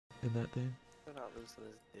in that thing. They're not losing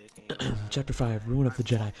his dick. Chapter 5, Ruin of the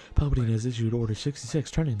Jedi. Palpatine has issued Order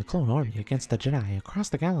 66, turning the clone army against the Jedi. Across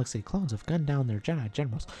the galaxy, clones have gunned down their Jedi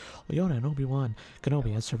generals. Yoda and Obi-Wan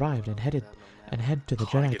Kenobi has survived and head to the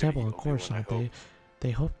Jedi Temple. Of course,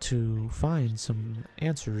 they hope to find some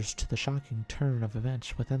answers to the shocking turn of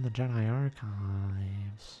events within the Jedi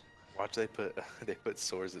archives. Watch, they put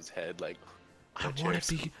Sors' head like. I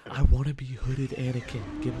want to be hooded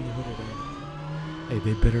Anakin. Give me hooded Anakin. Hey,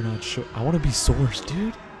 they better not show. I want to be Sors,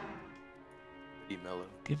 dude. Be mellow.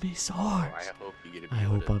 Give me Sors. Oh, I hope you get to be I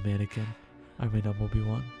hope Yoda. I'm Anakin. I mean, I'm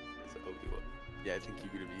Obi-Wan. It's Obi-Wan. Yeah, I think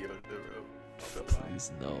you're gonna be Yoda, bro.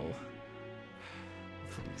 Please no.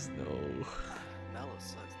 Please no. Mellow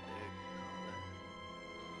sucks,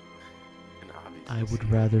 dude. I would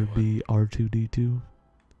rather be R2-D2.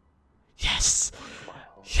 Yes!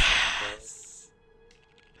 Yes!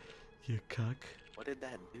 You cuck. What did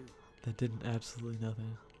that do? That did absolutely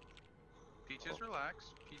nothing. Peaches, relax.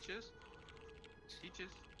 Peaches. Peaches.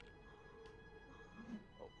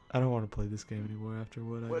 I don't want to play this game anymore after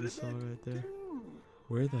what I just saw right there.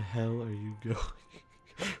 Where the hell are you going?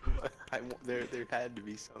 There had to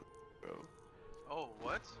be something, bro. Oh,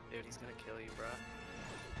 what? Dude, he's gonna kill you, bro.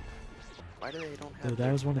 Why do they don't have? Dude,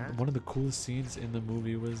 that was one of the coolest scenes in the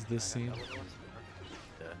movie. Was this scene?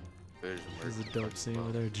 There's a dope scene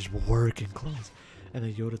where they're just working clothes, and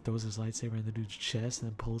then Yoda throws his lightsaber in the dude's chest and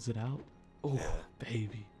then pulls it out. Oh, yeah.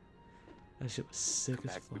 Baby, that shit was sick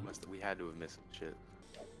as fuck. We had to have missed some shit.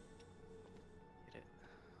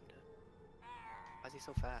 Why is he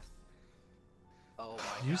so fast? Oh my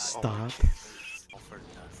god. You stop. All for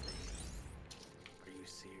nothing. Are you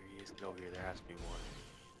serious? Get over here, there has to be more.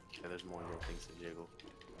 Yeah, there's more things to jiggle.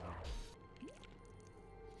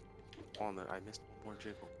 I missed one more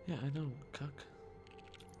jiggle. Yeah, I know, cuck.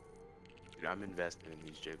 Dude, I'm invested in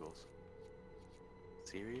these jiggles.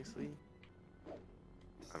 Seriously?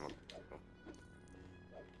 I don't know.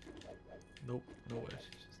 Nope, no way.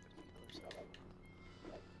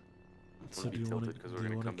 So do you want to? Because we're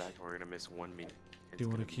gonna come back and we're gonna miss one minute. Do you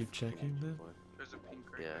want to keep checking then? There's a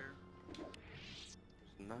pink right there.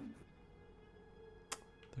 There's nothing.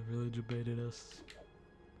 They really debated us.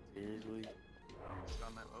 Seriously?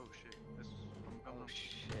 Oh shit. Oh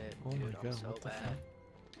shit. Oh my god, so what the bad. fuck?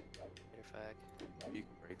 You're fact. You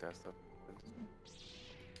can break that stuff.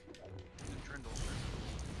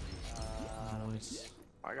 Nice.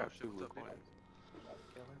 I got 2 blue coins.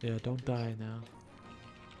 Yeah, don't die now.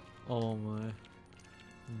 Oh my.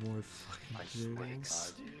 More fucking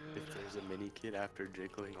jiggles. If there's a mini kid after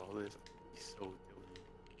jiggling all this, he's so guilty.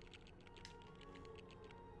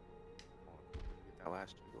 Get that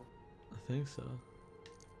last jiggle. I think so.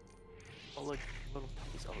 Oh look, little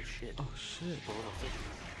puppies. Oh shit. Oh shit. The little fish.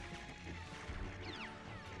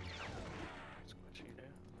 Squish you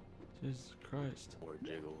down. Jesus Christ. More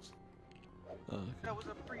jiggles. Oh, okay. That was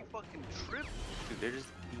a free fucking trip. Dude, they're just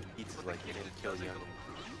eating pizzas like they didn't kill young.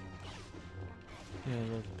 Yeah,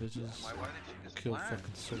 little bitches Why did she just kill land?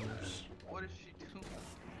 fucking Sors. What is she doing?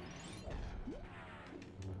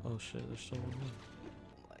 Oh shit, there's still one more.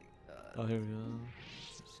 Oh my god. Oh, here we go.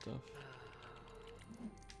 Stuff.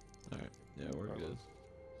 Alright, yeah, we're good.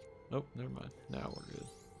 Nope, never mind. Now we're good.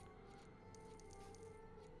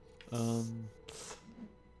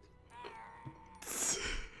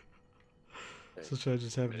 So should I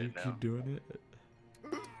just have you keep doing it?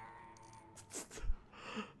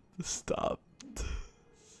 Stop.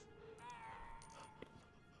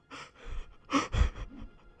 Oh,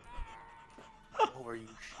 are you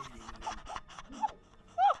shitting me?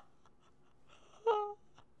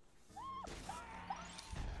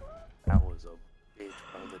 That was a bitch,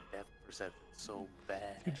 bro. The depth perception so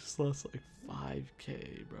bad. You just lost like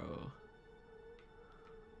 5k, bro.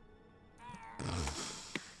 I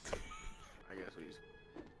guess we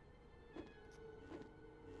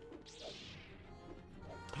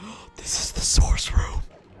This is the source room.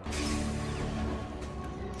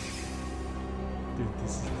 Dude,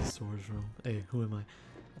 this is the source room. Hey, who am I?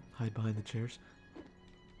 Hide behind the chairs.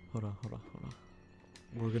 Hold on.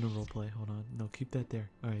 We're gonna roleplay. Hold on. No, keep that there.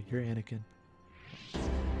 Alright, you're Anakin.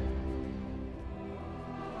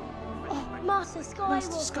 Oh, Master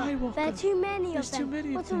Skywalker. There are too many of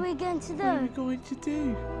them. What are we going to do? What are we going to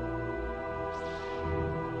do?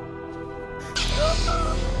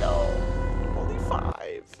 No! Only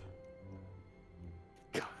 5.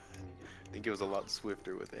 God, I think it was a lot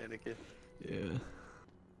swifter with Anakin. Yeah.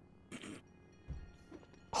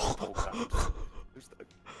 Oh god. Who's that?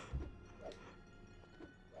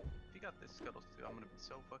 If you got this Scuttles too, I'm gonna be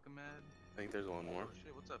so fucking mad. I think there's one more. Oh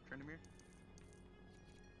shit, what's up, Trinamir?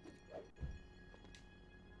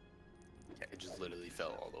 Yeah, it just literally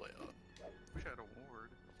fell all the way up. Wish I had a ward.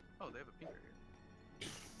 Oh, they have a pinker here.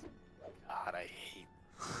 God, I hate.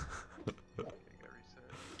 Okay, got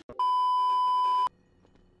reset.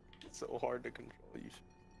 It's so hard to control.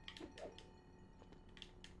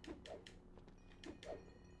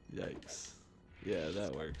 Yikes. Yeah,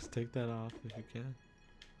 that works. Take that off if you can.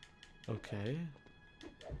 Okay.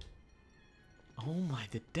 Oh my,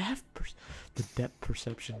 the depth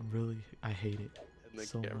perception really, I hate it And the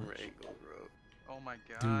so camera much. angle, bro. Oh my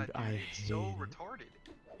god, Dude, I it's so hate it. retarded.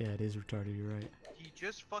 Yeah, it is retarded, you're right. He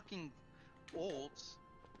just fucking ults,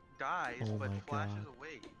 dies, Oh but my flashes God.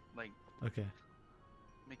 away. Like, Okay.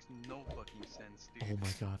 makes no fucking sense, dude. Oh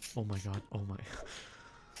my god, oh my god, oh my.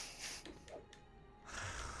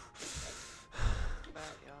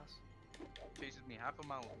 Chases me half a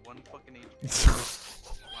mile with one fucking HP.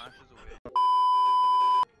 Flashes away.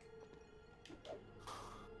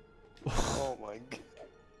 Oh my god.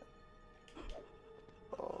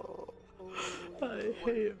 Oh. I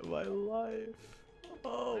hate my life.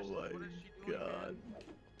 Oh What is my she doing, god.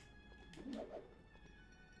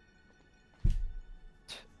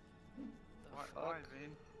 Why,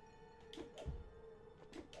 Vane?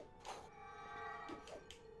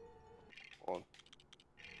 Hold on.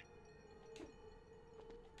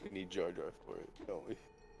 We need Jar Jar for it, don't we?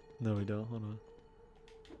 No, we don't. Hold on.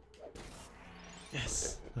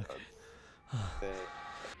 Yes. Okay.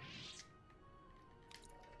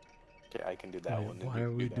 Okay, I can do that Wait, one. why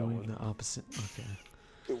are we doing the opposite? Okay.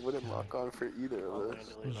 It wouldn't lock on for either of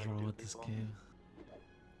us. What's wrong with this game?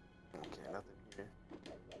 Okay, nothing here.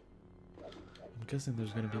 I'm guessing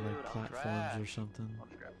there's gonna be like platforms or something. I'll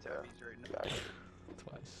just grab tabbies right now. Exactly.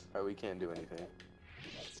 Twice. Alright, we can't do anything.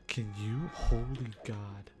 Can you? Holy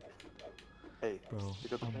god. Hey, Bro,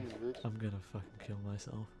 pick up the things, bitch. I'm gonna fucking kill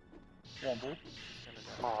myself.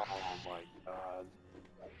 Oh my god.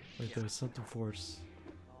 Wait, there's something force.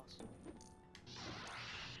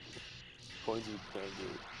 Coins we can't do.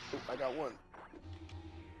 Oh, I got one.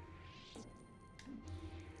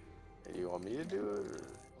 Hey, do you want me to do it or?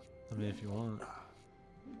 I mean, if you want.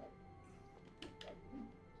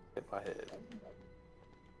 Hit my head.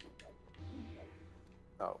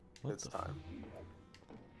 Oh, What it's the time.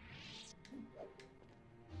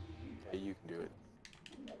 Okay, you can do it.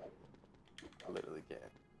 I literally can.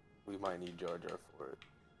 We might need Jar Jar for it.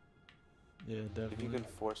 Yeah, If definitely. you can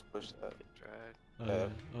force push that. Oh, yeah. yeah.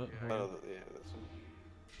 Oh, hold No, on. yeah, that's one.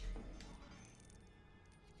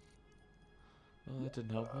 Oh, that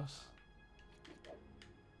didn't help us.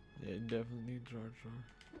 Yeah, you definitely need Jar Jar.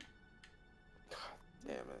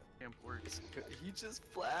 Damn it. Camp works. He just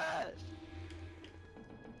flashed.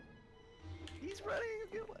 He's running.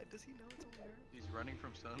 Does he know it's over there? He's running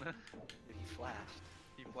from Sona. He flashed.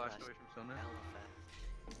 He flashed away from Sona.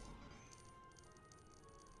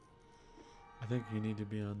 I think you need to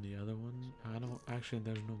be on the other one. I don't. Actually,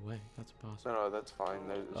 there's no way. That's impossible. No, that's fine.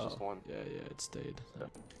 There's just one. Yeah, yeah, it stayed. Yeah.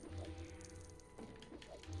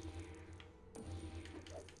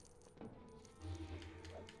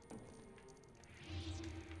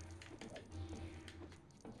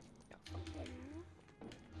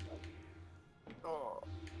 Oh,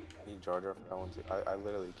 I need Jar Jar for that one too. I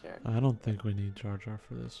literally can't. I don't think we need Jar Jar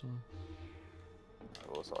for this one. I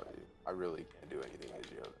will saw you. I really can't do anything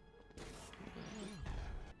as you.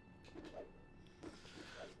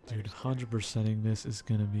 Dude, 100%ing this is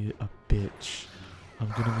gonna be a bitch. I'm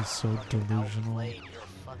gonna be so delusional. I'm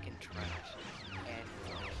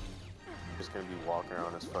just gonna be walking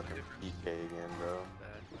around as fucking PK again, bro.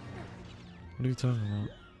 What are you talking about?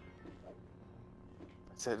 I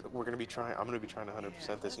said we're gonna be trying. I'm gonna be trying to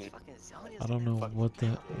 100% this. And I don't know what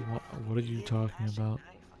that. What are you talking about?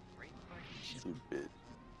 you bitch.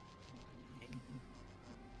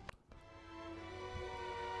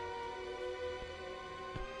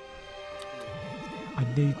 I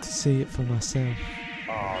need to see it for myself.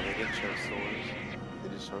 Oh, they didn't show swords. They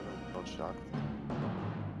just showed them. Don't shock me.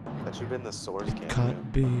 That should have been the swords cameo.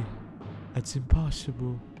 Can't be. It's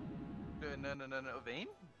impossible. No, Vane?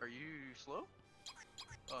 Are you slow?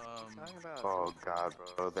 Oh god,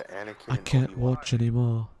 bro. The Anakin. I and can't Obi-Wan. watch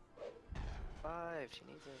anymore. 5, she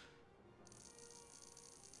needs it.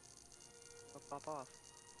 I'll pop off.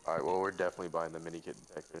 Alright, well, we're definitely buying the mini kit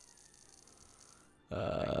detector.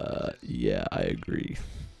 Yeah, I agree.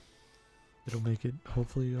 It'll make it.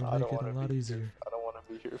 Hopefully, it'll make it a lot easier. I don't want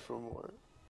to be here for more.